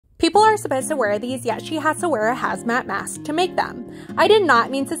People are supposed to wear these, yet she has to wear a hazmat mask to make them. I did not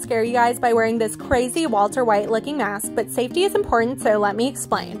mean to scare you guys by wearing this crazy Walter White looking mask, but safety is important, so let me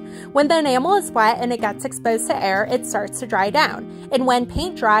explain. When the enamel is wet and it gets exposed to air, it starts to dry down. And when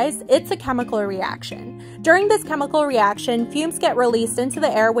paint dries, it's a chemical reaction. During this chemical reaction, fumes get released into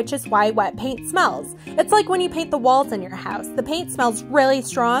the air, which is why wet paint smells. It's like when you paint the walls in your house. The paint smells really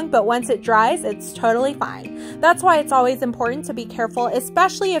strong, but once it dries, it's totally fine. That's why it's always important to be careful,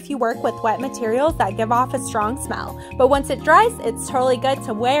 especially if you work with wet materials that give off a strong smell. But once it dries, it's totally good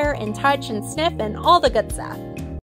to wear and touch and sniff and all the good stuff.